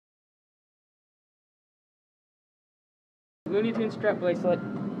Looney Tunes strap bracelet.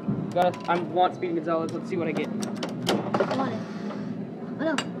 I want Speedy Gonzalez. Let's see what I get.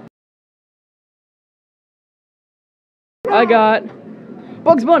 I got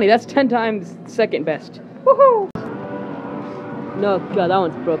Bugs Bunny. That's 10 times second best. Woohoo! No, God, that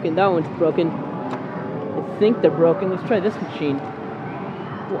one's broken. That one's broken. I think they're broken. Let's try this machine.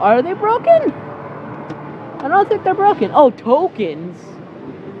 Are they broken? I don't think they're broken. Oh, tokens.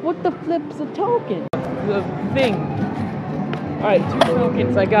 What the flip's a token? The thing. Alright, 2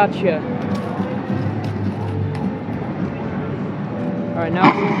 tokens. I gotcha. Alright, now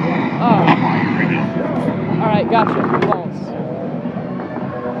it's oh. Alright, gotcha. Balls.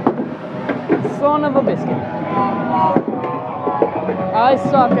 Son of a biscuit. I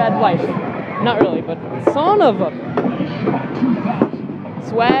suck at life. Not really, but son of a...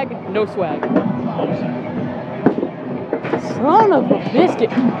 Swag? No swag. Son of a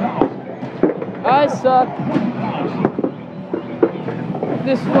biscuit. I suck.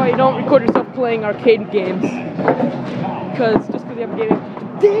 This is why you don't record yourself playing arcade games. Just because you have a game.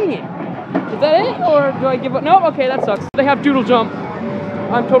 Dang it! Is that it? Or do I give up? No? Okay, that sucks. They have Doodle Jump.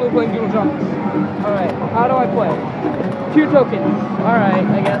 I'm totally playing Doodle Jump. Alright, how do I play? 2 tokens. Alright,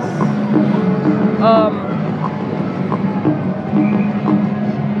 I guess.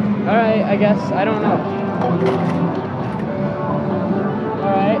 Alright, I guess. I don't know.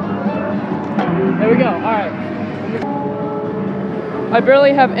 Alright. There we go. Alright. I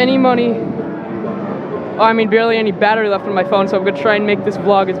barely have any money. I mean, barely any battery left on my phone, so I'm going to try and make this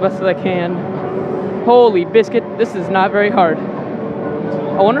vlog as best as I can. Holy biscuit, this is not very hard.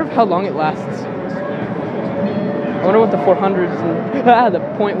 I wonder how long it lasts. I wonder what the 400s and the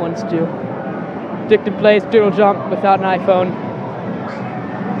point ones do. Dicted plays Doodle Jump without an iPhone.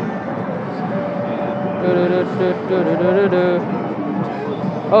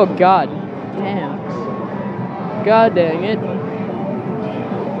 Oh god. Damn. God dang it.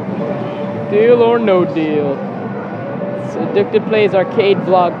 Deal or no deal. It's Addicted Plays arcade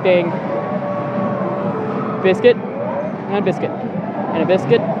vlog thing. Biscuit. And a biscuit. And a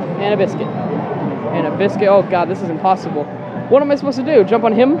biscuit. And a biscuit. And a biscuit. Oh god, this is impossible. What am I supposed to do? Jump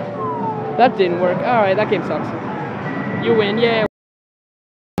on him? That didn't work. Alright, that game sucks. You win, yeah.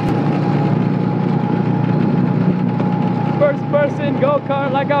 First person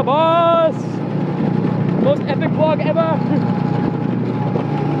go-kart like a boss! Most epic vlog ever!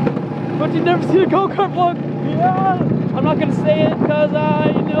 But you've never seen a go-kart vlog? Yeah! I'm not gonna say it because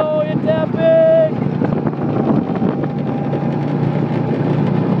I know it's epic!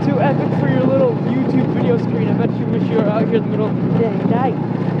 Too epic for your little YouTube video screen. I bet you wish you were out here in the middle of the day night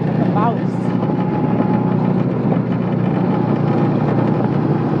like a mouse.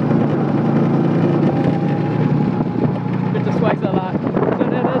 Swags a lot.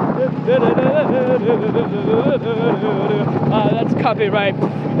 That's copyright.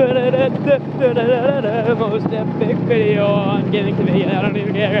 Most epic video on getting to me. I don't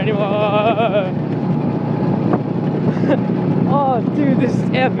even care anymore. Oh, dude, this is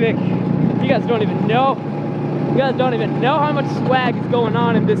epic. You guys don't even know. You guys don't even know how much swag is going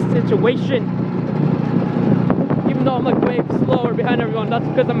on in this situation. Even though I'm like way slower behind everyone, that's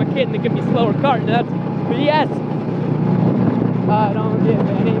because I'm a kid and they give me slower cart. That's BS. I don't give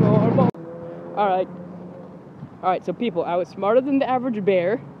any more. Alright, so people, I was smarter than the average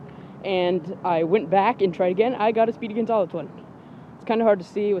bear, and I went back and tried again. I got a Speedy Gonzalez one. It's kind of hard to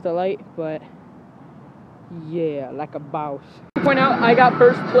see with the light, but yeah, like a boss. To point out, I got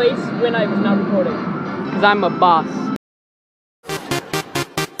first place when I was not recording, because I'm a boss.